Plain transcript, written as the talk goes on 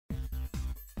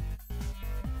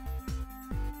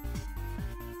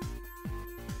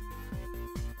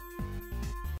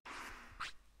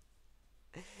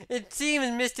It seems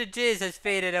Mr. Jizz has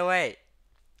faded away.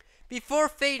 Before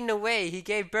fading away, he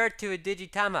gave birth to a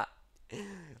Digitama.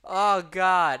 Oh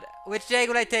god. Which egg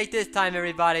will I take this time,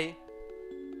 everybody?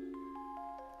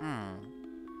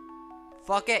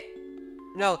 Fuck it.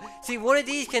 No, see, one of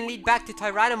these can lead back to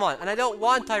Tyrannomon, and I don't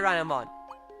want Tyrannomon.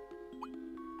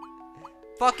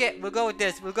 Fuck it, we'll go with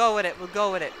this. We'll go with it. We'll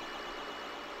go with it.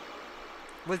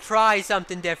 We'll try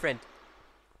something different.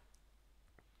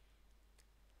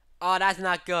 Oh, that's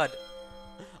not good.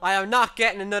 I am not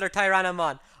getting another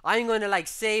Tyrannomon. I'm going to like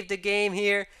save the game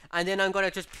here, and then I'm going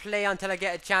to just play until I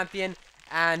get a champion.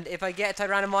 And if I get a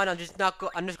Tyrannomon, I'm just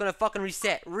going to fucking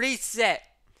reset. Reset.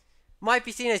 Might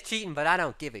be seen as cheating, but I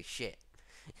don't give a shit.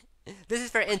 This is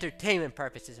for entertainment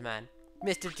purposes, man.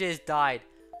 Mr. Jizz died.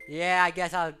 Yeah, I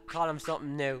guess I'll call him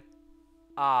something new.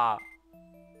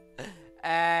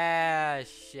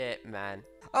 Shit, man.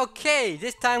 Okay,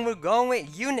 this time we're going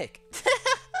with Eunuch.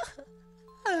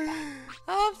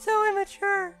 I'm so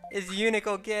immature. Is Eunuch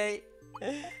okay?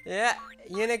 Yeah,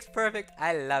 Eunuch's perfect.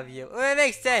 I love you. Well, it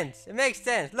makes sense. It makes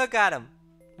sense. Look at him.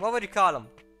 What would you call him?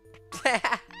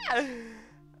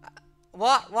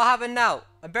 What happened now?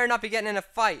 I better not be getting in a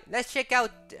fight. Let's check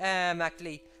out,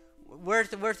 actually, where's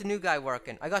the new guy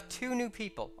working? I got 2 new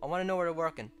people. I want to know where they're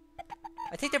working.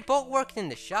 I think they're both working in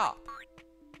the shop.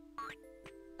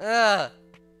 But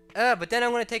then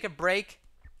I'm going to take a break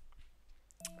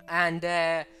and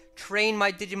train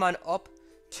my Digimon up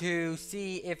to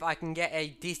see if I can get a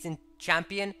decent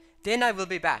champion. Then I will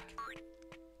be back.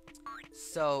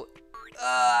 So,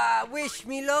 wish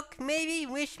me luck, maybe?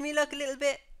 Wish me luck a little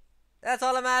bit. That's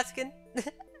all I'm asking.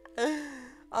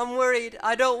 I'm worried.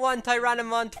 I don't want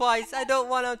Tyrannomon twice. I don't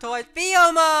want him twice.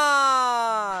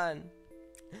 Vegiemon!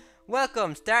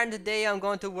 Welcome. Starting today, I'm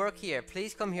going to work here.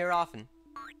 Please come here often.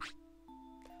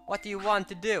 What do you want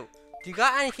to do? Do you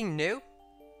got anything new?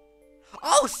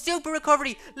 Oh, super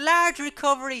recovery! Large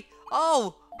recovery!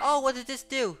 Oh, what does this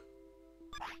do?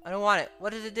 I don't want it.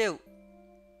 What does it do?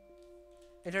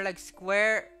 Is there like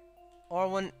square or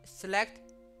one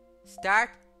select? Start?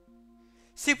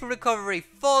 Super recovery,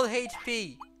 full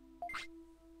HP.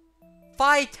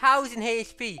 5,000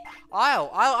 HP.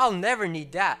 I'll never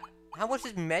need that. How much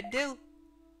does med do?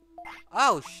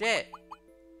 Oh shit.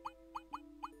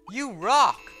 You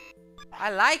rock.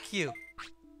 I like you.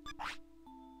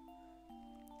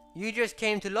 You just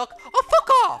came to look. Oh, fuck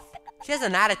off. She has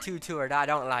an attitude to her that I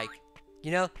don't like.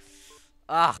 You know?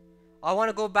 I want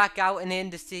to go back out and in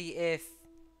to see if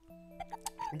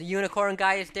the unicorn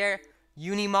guy is there.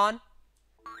 Unimon.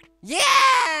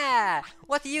 Yeah!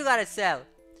 What do you gotta sell?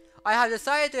 I have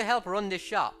decided to help run this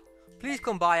shop. Please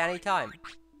come by anytime.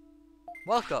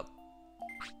 Welcome.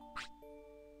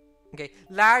 Okay,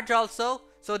 large also.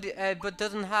 So but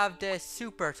doesn't have the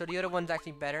super. So the other one's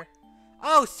actually better.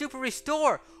 Oh, super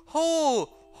restore. Ho.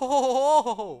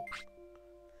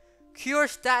 Cure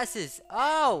statuses.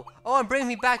 Oh, and bring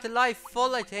me back to life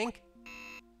full, I think.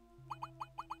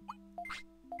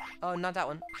 Oh, not that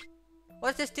one.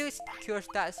 What's this do? Cure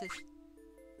statuses.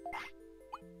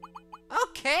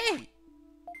 Okay.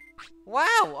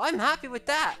 Wow, I'm happy with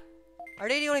that. Are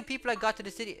they the only people I got to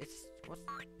the city?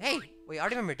 Hey, wait, I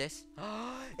remember this.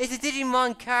 It's a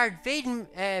Digimon card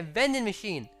vending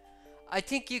machine. I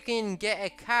think you can get a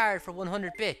card for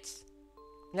 100 bits.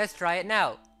 Let's try it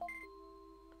now.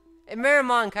 A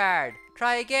Mirrormon card.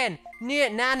 Try again.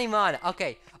 Nanimon.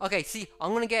 Okay, see,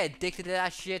 I'm gonna get addicted to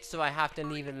that shit, so I have to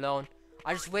leave it alone.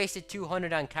 I just wasted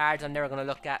 200 on cards I'm never gonna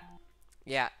look at.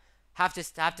 Yeah, have to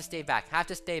stay back. Have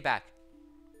to stay back.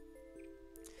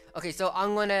 Okay, so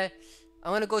I'm gonna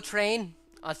go train.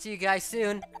 I'll see you guys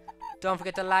soon. Don't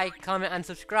forget to like, comment, and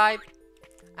subscribe.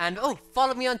 And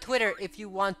follow me on Twitter if you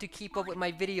want to keep up with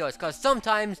my videos, because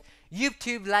sometimes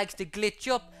YouTube likes to glitch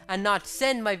up and not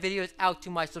send my videos out to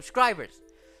my subscribers.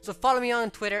 So follow me on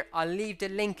Twitter. I'll leave the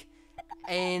link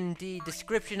in the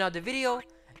description of the video.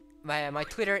 My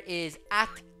Twitter is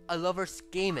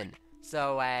 @aloversgaming.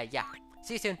 So yeah,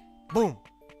 see you soon. Boom.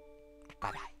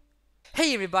 Bye bye.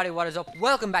 Hey everybody, what is up?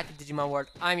 Welcome back to Digimon World.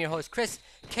 I'm your host Chris,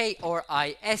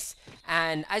 K-R-I-S,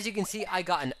 and as you can see, I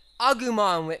got an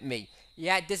Agumon with me.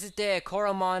 Yeah, this is the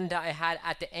Koromon that I had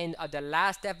at the end of the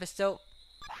last episode.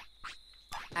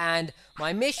 And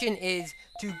my mission is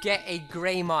to get a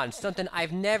Greymon, something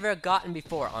I've never gotten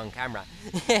before on camera.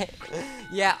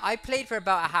 Yeah, I played for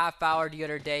about a half hour the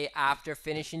other day after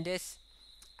finishing this.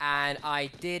 And I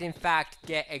did in fact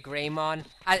get a Greymon.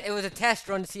 And it was a test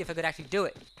run to see if I could actually do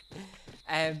it.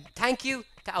 Thank you.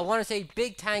 I want to say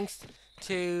big thanks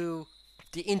to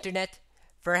the internet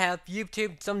for help.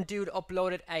 YouTube, some dude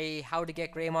uploaded a how to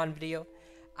get Greymon video,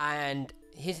 and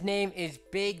his name is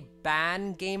Big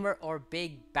Bang Gamer or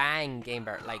Big Bang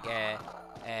Gamer, like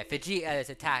Vegeta's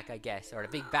attack, I guess, or the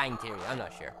Big Bang Theory. I'm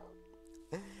not sure.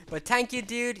 But thank you,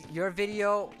 dude. Your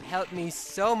video helped me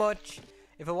so much.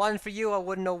 If it wasn't for you, I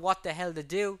wouldn't know what the hell to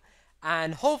do.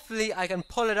 And hopefully, I can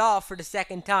pull it off for the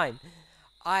second time.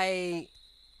 I'm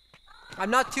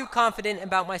not too confident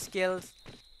about my skills.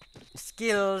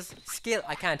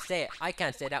 I can't say it. I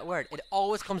can't say that word. It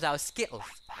always comes out Skittles.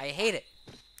 I hate it.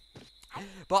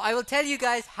 But I will tell you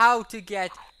guys how to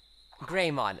get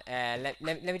Greymon.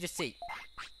 Let me just see.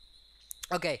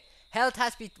 Okay, health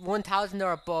has to be 1000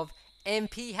 or above.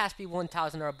 MP has to be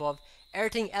 1000 or above.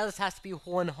 Everything else has to be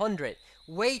 100.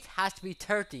 Weight has to be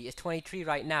 30. It's 23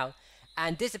 right now.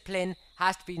 And discipline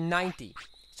has to be 90.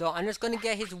 So I'm just going to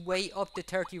get his weight up to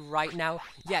 30 right now.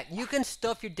 Yeah, you can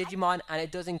stuff your Digimon and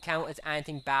it doesn't count as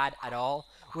anything bad at all.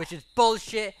 Which is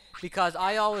bullshit, because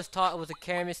I always thought it was a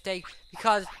care mistake.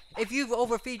 Because if you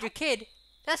overfeed your kid,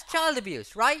 that's child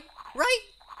abuse, right? Right?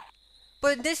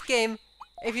 But in this game,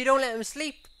 if you don't let him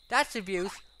sleep, that's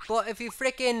abuse. But if you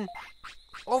freaking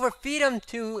overfeed him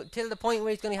till the point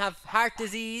where he's going to have heart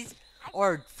disease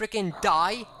or freaking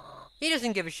die, he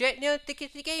doesn't give a shit. You know, the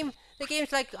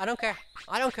game's like, I don't care.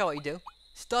 I don't care what you do.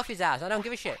 Stuff his ass. I don't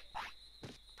give a shit.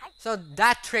 So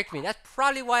that tricked me. That's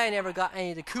probably why I never got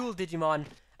any of the cool Digimon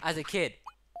as a kid.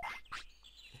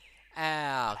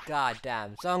 Oh, god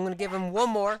damn. So I'm going to give him one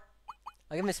more.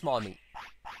 I'll give him a small meat.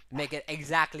 Make it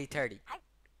exactly 30.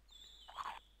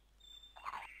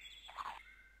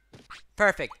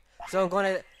 Perfect. So I'm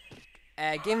going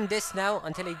to give him this now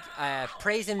until he...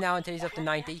 praise him now until he's up to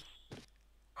 90.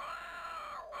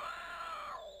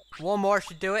 One more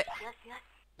should do it.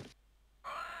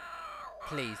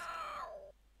 Please.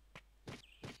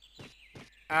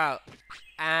 Oh.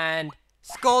 And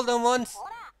scold him once.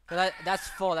 That's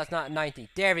full. That's not 90.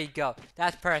 There we go.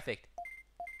 That's perfect.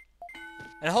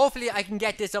 And hopefully I can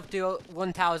get this up to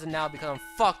 1000 now, because I'm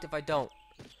fucked if I don't.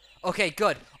 Okay,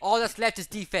 good. All that's left is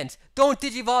defense. Don't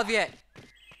digivolve yet.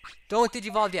 Don't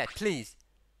digivolve yet. Please.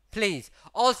 Please.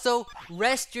 Also,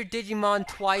 rest your Digimon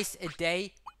twice a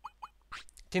day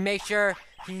to make sure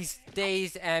he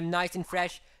stays nice and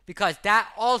fresh. Because that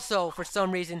also, for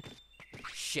some reason...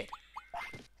 Shit.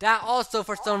 That also,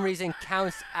 for some reason,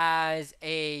 counts as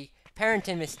a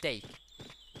parenting mistake.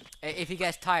 If he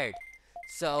gets tired.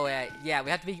 So, yeah,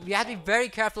 we have to be very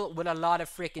careful with a lot of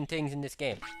freaking things in this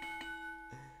game.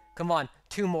 Come on,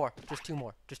 2 more. Just 2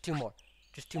 more. Just 2 more.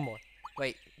 Just 2 more.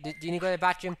 Wait, do you need to go to the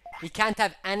bathroom? He can't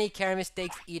have any care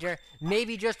mistakes either.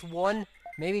 Maybe just one.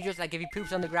 Maybe just like if he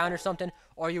poops on the ground or something.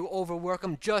 Or you overwork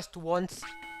him just once.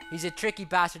 He's a tricky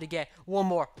bastard to get. One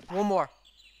more. One more.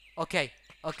 Okay.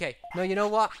 Okay. No, you know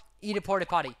what? Eat a porta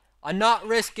potty. I'm not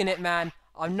risking it, man.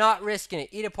 I'm not risking it.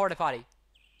 Eat a porta potty.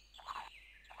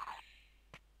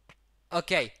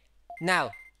 Okay.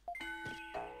 Now.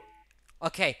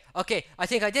 Okay. Okay. I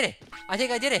think I did it. I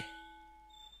think I did it.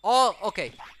 Oh,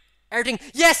 okay. Everything.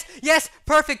 Yes! Yes!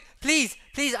 Perfect! Please!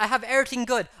 Please! I have everything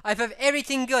good. I have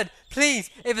everything good. Please!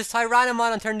 If it's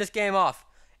Centarumon, I'm turning this game off.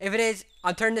 If it is,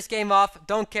 I'm turning this game off.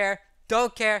 Don't care.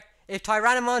 Don't care. If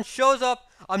Centarumon shows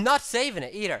up, I'm not saving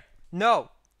it either. No.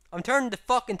 I'm turning the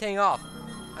fucking thing off.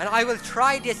 And I will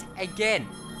try this again.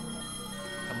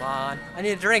 Come on. I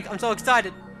need a drink. I'm so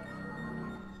excited.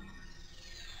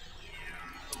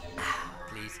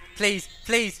 Please. Please.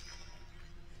 Please.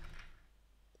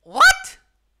 What?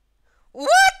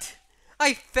 What?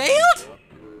 I failed?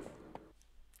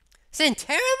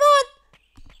 Centarumon?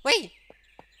 Wait.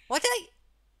 What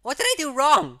did I do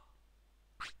wrong?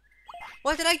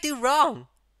 What did I do wrong?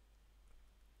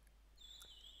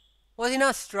 Was he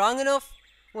not strong enough?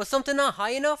 Was something not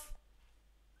high enough?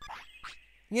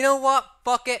 You know what?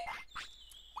 Fuck it.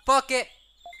 Fuck it.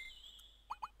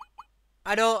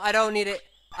 I don't need it.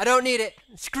 I don't need it.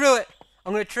 Screw it.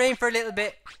 I'm gonna train for a little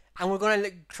bit, and we're gonna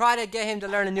try to get him to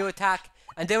learn a new attack,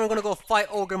 and then we're gonna go fight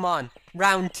Orgemon.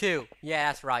 Round 2. Yeah,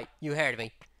 that's right. You heard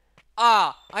me.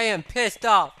 Ah, I am pissed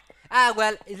off. Ah,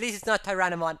 well, at least it's not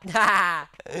Centarumon.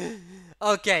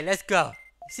 Okay, let's go.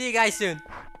 See you guys soon.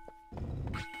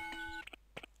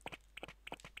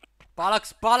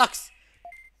 Bollocks, bollocks.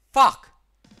 Fuck.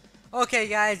 Okay,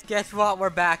 guys, guess what? We're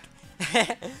back.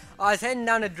 I was heading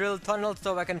down a drill tunnel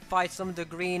so I can fight some of the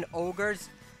green ogres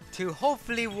to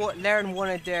hopefully learn one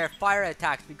of their fire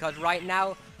attacks, because right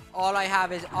now all I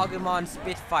have is Orgemon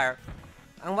Spitfire.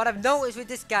 And what I've noticed with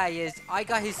this guy is I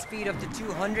got his speed up to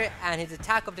 200 and his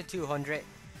attack up to 200.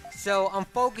 So I'm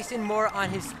focusing more on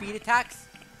his speed attacks.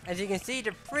 As you can see,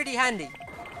 they're pretty handy.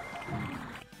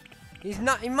 I'm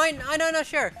not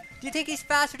sure. Do you think he's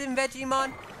faster than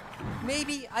Vegiemon?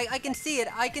 Maybe. I can see it.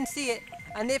 I can see it.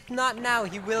 And if not now,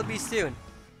 he will be soon.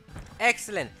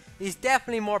 Excellent. He's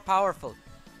definitely more powerful.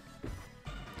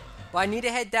 But I need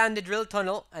to head down the drill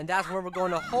tunnel, and that's where we're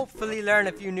going to hopefully learn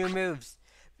a few new moves.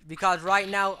 Because right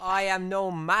now, I am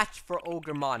no match for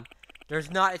Orgemon.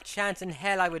 There's not a chance in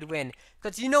hell I would win.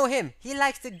 Because you know him. He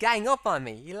likes to gang up on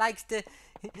me. He likes to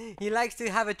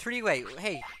have a three-way.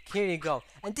 Hey, here you go.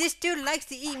 And this dude likes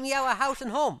to eat me out of house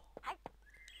and home.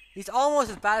 He's almost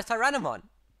as bad as Centarumon.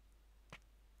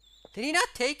 Did he not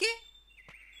take it?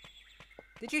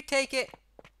 Did you take it?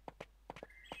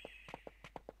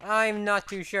 I'm not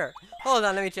too sure. Hold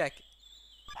on, let me check.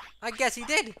 I guess he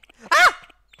did. Ah!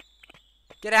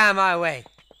 Get out of my way.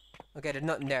 Okay, there's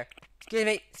nothing there. Excuse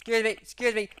me, excuse me,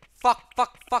 excuse me. Fuck,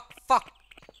 fuck, fuck, fuck.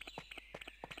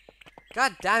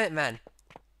 God damn it, man.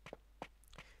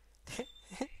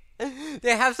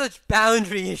 They have such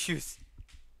boundary issues.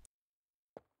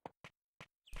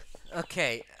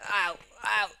 Okay. Ow,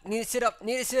 ow. Need to sit up,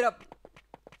 need to sit up.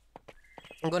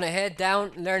 I'm gonna head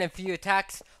down, learn a few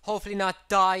attacks. Hopefully not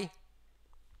die.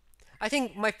 I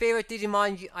think my favorite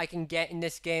Digimon I can get in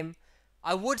this game,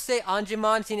 I would say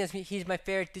Orgemon, seeing as he's my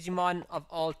favorite Digimon of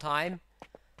all time.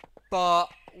 But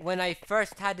when I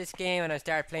first had this game and I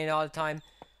started playing all the time,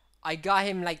 I got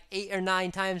him like 8 or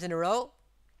 9 times in a row.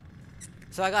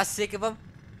 So I got sick of him.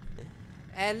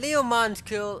 And Leomon's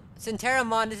cool.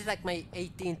 Centarumon, this is like my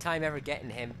 18th time ever getting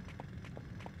him.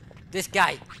 This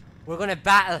guy, we're gonna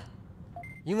battle.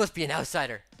 You must be an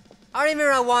outsider. I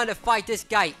remember I wanted to fight this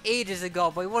guy ages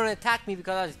ago, but he wouldn't attack me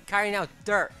because I was carrying out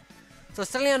dirt. So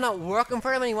suddenly I'm not working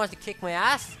for him and he wants to kick my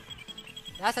ass?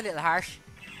 That's a little harsh.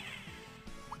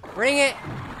 Bring it!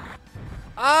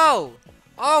 Oh!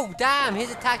 Oh, damn!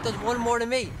 His attack does one more than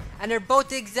me. And they're both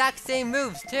the exact same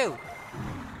moves, too.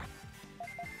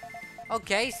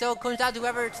 Okay, so it comes down to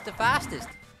whoever's the fastest.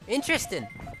 Interesting.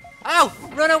 Oh!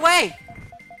 Run away!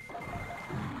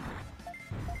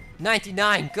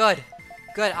 99, good.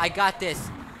 Good, I got this.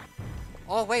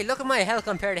 Oh, wait, look at my health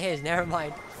compared to his. Never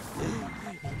mind.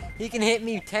 He can hit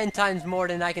me 10 times more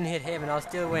than I can hit him, and I'll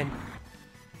still win.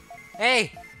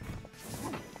 Hey!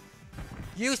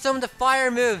 Use some of the fire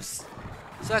moves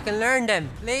so I can learn them,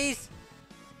 please.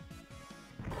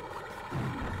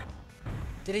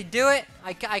 Did he do it?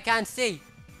 I can't see.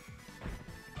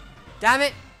 Damn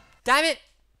it! Damn it!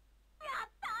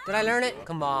 Did I learn it?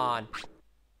 Come on.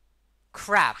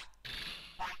 Crap.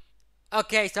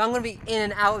 Okay, so I'm gonna be in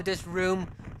and out of this room,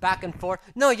 back and forth.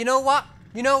 No, you know what?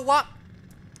 You know what?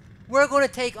 We're gonna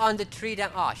take on the tree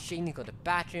down. Oh shit, he needs to go to the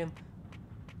bathroom.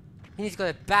 He needs to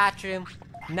go to the bathroom.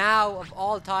 Now, of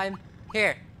all time.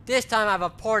 Here, this time I have a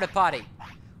porta potty.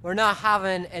 We're not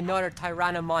having another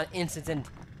Tyrannomon incident.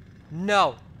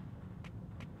 No.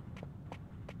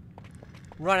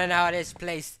 Running out of this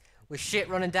place with shit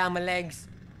running down my legs.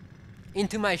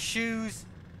 Into my shoes.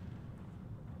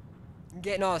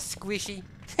 Getting all squishy.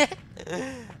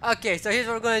 Okay, so here's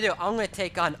what we're gonna do. I'm gonna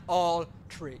take on all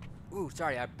 3. Ooh,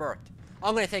 sorry, I burped.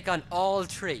 I'm gonna take on all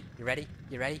 3. You ready?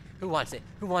 You ready? Who wants it?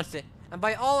 Who wants it? And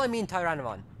by all I mean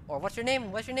Tyrannomon. Or what's your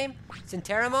name? What's your name?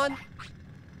 Centarumon?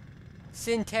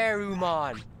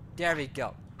 Centarumon. There we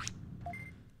go.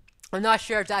 I'm not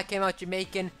sure if that came out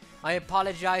Jamaican. I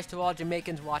apologize to all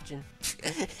Jamaicans watching.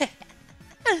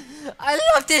 I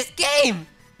love this game!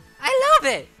 I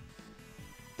love it!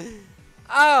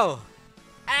 Oh!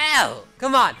 Ow!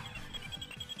 Come on!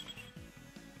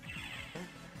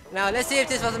 Now, let's see if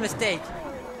this was a mistake.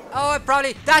 Oh, I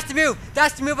probably... That's the move!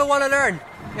 That's the move I want to learn!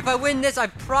 If I win this,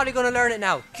 I'm probably going to learn it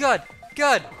now. Good!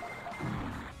 Good!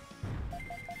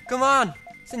 Come on!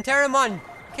 Centarumon!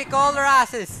 Kick all their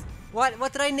asses! What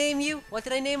did I name you? What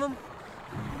did I name him?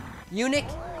 Eunuch?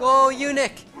 Go,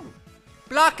 Eunuch!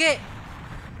 Block it!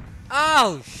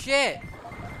 Oh, shit!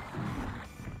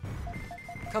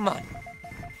 Come on.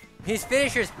 His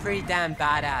finisher's pretty damn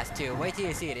badass too. Wait till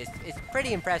you see it. It's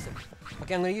pretty impressive.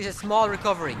 Okay, I'm gonna use a small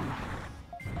recovery.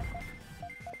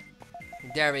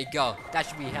 There we go. That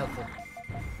should be helpful.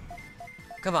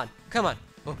 Come on. Come on.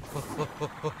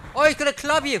 Oh, he's gonna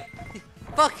club you!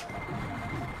 Fuck!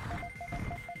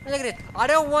 Look at it. I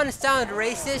don't want to sound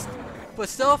racist, but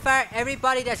so far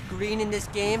everybody that's green in this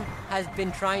game has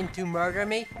been trying to murder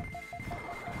me.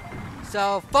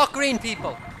 So, fuck green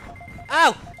people!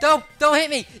 Ow! Don't hit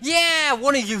me! Yeah!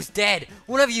 One of you's dead!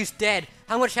 One of you's dead!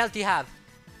 How much health do you have?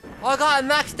 Oh, I got it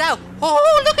maxed out!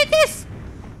 Oh, look at this!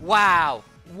 Wow!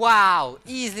 Wow!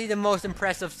 Easily the most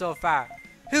impressive so far.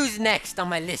 Who's next on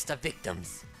my list of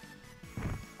victims?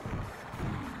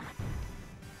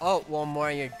 Oh, one more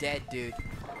and you're dead, dude.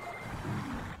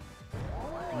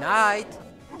 Night!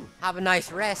 Have a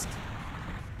nice rest.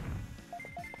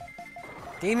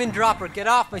 Demon Dropper, get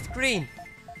off my screen!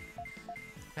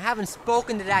 I haven't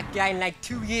spoken to that guy in like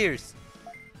 2 years.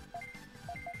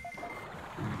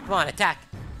 Come on, attack.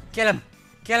 Kill him.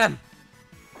 Kill him.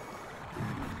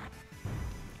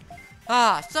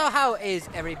 So how is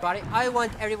everybody? I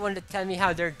want everyone to tell me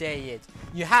how their day is.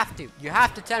 You have to. You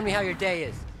have to tell me how your day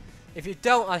is. If you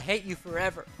don't, I'll hate you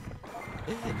forever.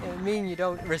 It'll mean you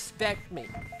don't respect me.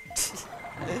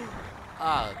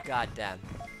 Oh, goddamn.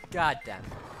 Goddamn.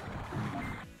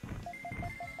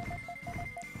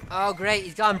 Oh, great.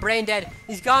 He's gone brain dead.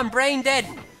 He's gone brain dead.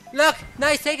 Look,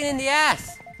 nice taken in the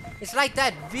ass. It's like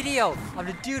that video of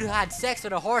the dude who had sex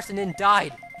with a horse and then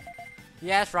died.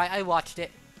 Yeah, that's right. I watched it.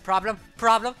 Problem?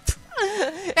 Problem?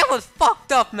 It was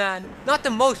fucked up, man. Not the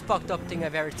most fucked up thing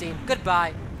I've ever seen.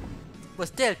 Goodbye. But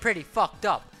still pretty fucked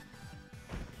up.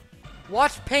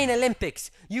 Watch Pain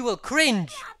Olympics. You will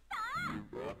cringe.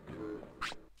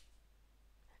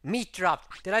 Meat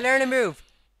dropped. Did I learn a move?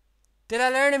 Did I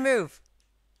learn a move?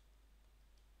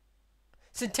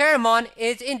 Centarumon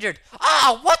is injured.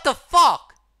 Ah, what the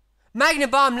fuck? Magna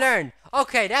Bomb learned.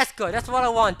 Okay, that's good. That's what I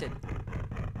wanted.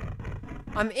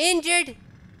 I'm injured?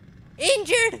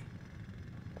 Injured?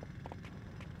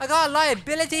 I got a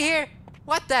liability here?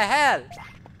 What the hell?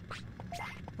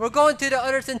 We're going to the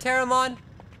other Centarumon.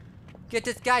 Get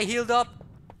this guy healed up.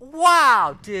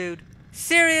 Wow, dude.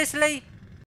 Seriously?